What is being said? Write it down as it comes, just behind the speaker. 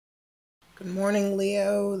Good morning,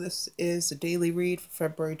 Leo. This is a daily read for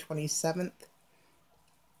February 27th.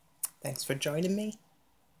 Thanks for joining me.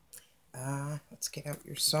 Let's get out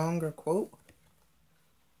your song or quote.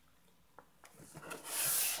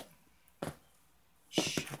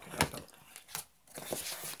 Check it out.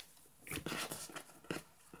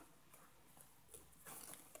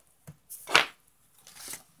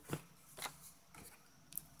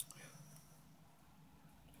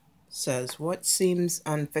 Says, what seems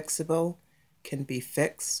unfixable can be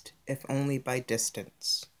fixed, if only by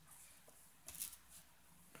distance.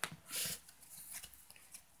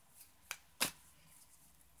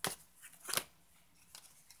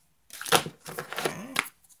 Okay.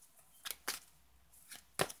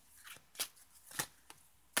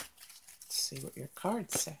 Let's see what your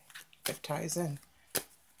cards say. If it ties in.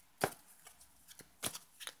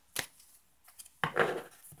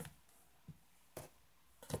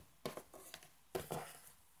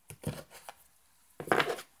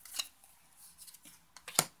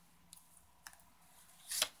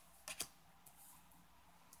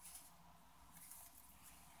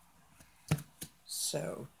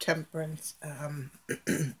 So, Temperance,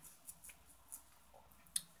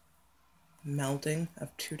 melding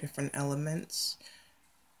of two different elements,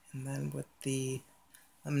 and then with the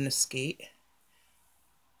Lemniscate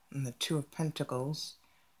and the Two of Pentacles,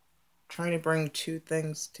 trying to bring two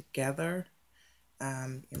things together.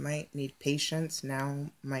 You might need patience.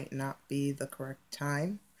 Now might not be the correct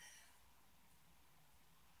time.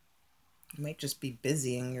 You might just be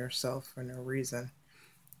busying yourself for no reason.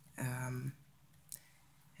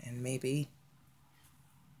 And maybe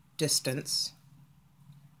distance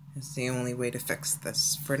is the only way to fix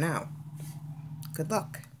this for now. Good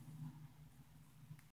luck.